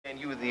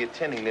you were the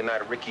attending the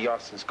night of Ricky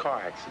Austin's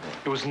car accident.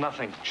 It was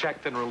nothing.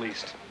 Checked and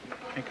released.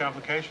 Any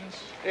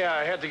complications? Yeah,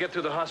 I had to get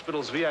through the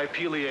hospital's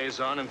VIP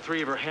liaison and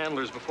 3 of her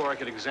handlers before I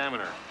could examine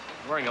her.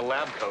 I'm wearing a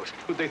lab coat.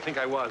 Who'd they think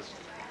I was?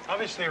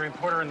 Obviously a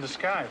reporter in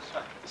disguise.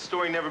 The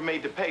story never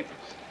made the papers.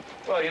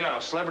 Well, you know,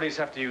 celebrities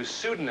have to use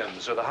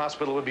pseudonyms or the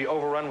hospital would be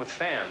overrun with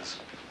fans.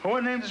 Well,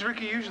 what name does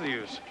Ricky usually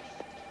use?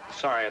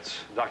 Sorry, it's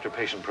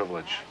doctor-patient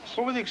privilege.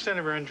 What were the extent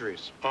of her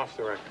injuries, off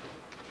the record?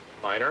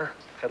 Minor,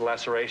 head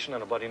laceration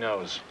and a bloody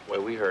nose.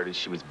 Well, we heard that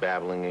she was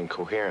babbling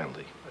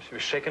incoherently. She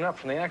was shaken up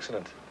from the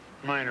accident.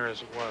 Minor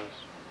as it was.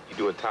 You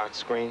do a tox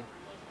screen?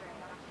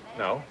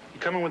 No. You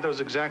come in with those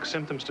exact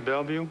symptoms to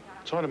Bellevue,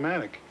 it's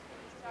automatic.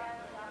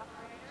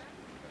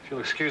 If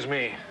you'll excuse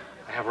me,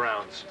 I have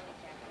rounds.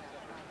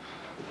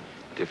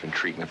 Different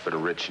treatment for the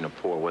rich and the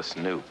poor. What's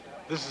new?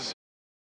 This is